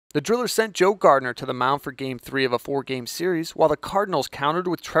The Drillers sent Joe Gardner to the mound for Game 3 of a 4-game series, while the Cardinals countered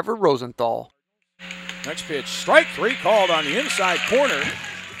with Trevor Rosenthal. Next pitch, strike 3 called on the inside corner.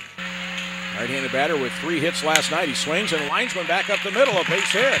 Right-handed batter with 3 hits last night. He swings and lines one back up the middle, a base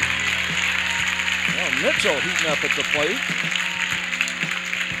hit. Well, Mitchell heating up at the plate.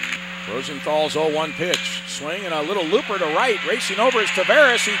 Rosenthal's 0-1 pitch. Swing and a little looper to right. Racing over is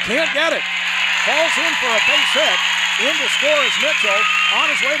Tavares. He can't get it. Falls in for a base hit. In to score is Mitchell. On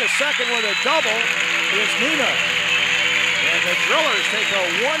his way to second with a double is Nina. And the Drillers take a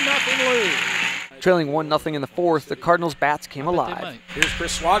 1-0 lead. Trailing 1-0 in the fourth, the Cardinals' bats came alive. Here's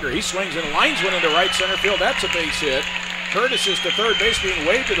Chris Swager. He swings and lines one into right center field. That's a base hit. Curtis is to third base, being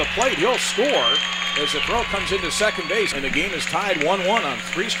waved to the plate. He'll score as the throw comes into second base. And the game is tied 1-1 on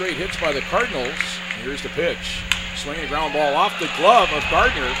 3 straight hits by the Cardinals. Here's the pitch. Swinging a ground ball off the glove of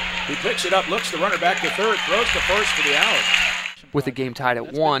Gardner. He picks it up, looks the runner back to third, throws to first for the out. With the game tied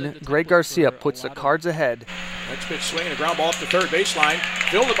at 1, Greg Garcia puts the Cards ahead. Next pitch, swinging a ground ball up the third baseline.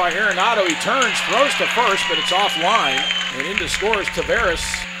 Fielded by Arenado. He turns, throws to first, but it's offline. And in to score is Tavares.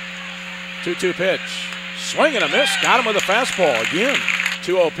 2-2 pitch. Swing and a miss. Got him with a fastball. Again,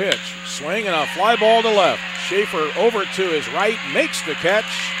 2-0 pitch. Swing and a fly ball to left. Schaefer over to his right, makes the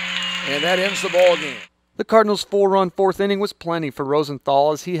catch, and that ends the ball game. The Cardinals' 4-run fourth inning was plenty for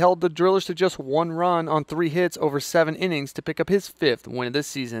Rosenthal as he held the Drillers to just 1 run on 3 hits over 7 innings to pick up his 5th win of the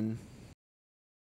season.